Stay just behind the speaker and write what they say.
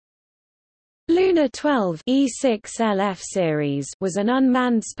Luna 12 E6LF series was an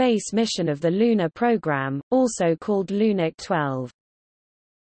unmanned space mission of the Lunar program, also called Lunar 12.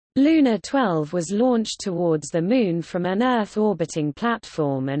 Luna 12 was launched towards the Moon from an Earth orbiting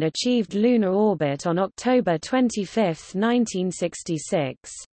platform and achieved lunar orbit on October 25, 1966.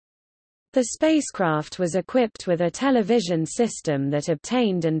 The spacecraft was equipped with a television system that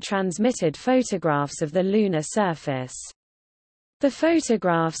obtained and transmitted photographs of the lunar surface. The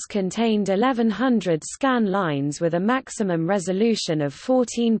photographs contained 1100 scan lines with a maximum resolution of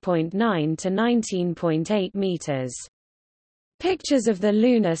 14.9 to 19.8 meters. Pictures of the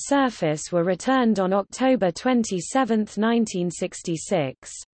lunar surface were returned on October 27,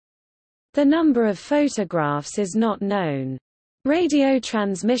 1966. The number of photographs is not known. Radio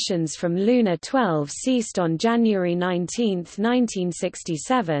transmissions from Luna 12 ceased on January 19,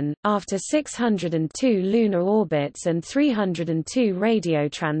 1967, after 602 lunar orbits and 302 radio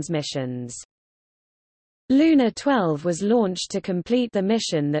transmissions. Luna 12 was launched to complete the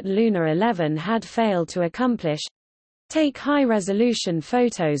mission that Luna 11 had failed to accomplish: take high-resolution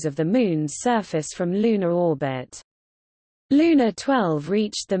photos of the Moon's surface from lunar orbit. Luna 12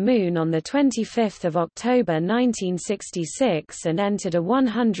 reached the Moon on 25 October 1966 and entered a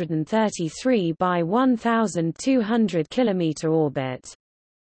 133 by 1,200 km orbit.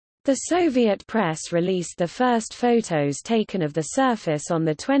 The Soviet press released the first photos taken of the surface on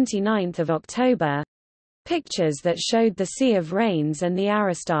 29 October, pictures that showed the Sea of Rains and the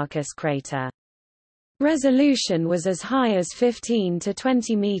Aristarchus crater. Resolution was as high as 15 to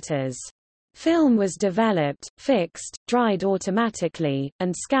 20 meters. Film was developed, fixed, dried automatically,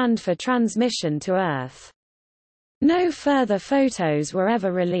 and scanned for transmission to Earth. No further photos were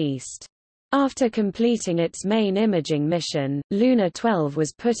ever released. After completing its main imaging mission, Luna 12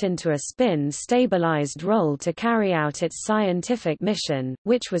 was put into a spin-stabilized roll to carry out its scientific mission,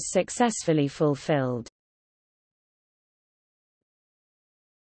 which was successfully fulfilled.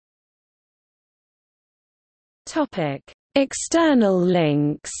 External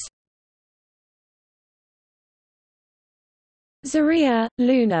links. Zarya,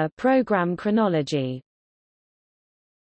 Lunar Program Chronology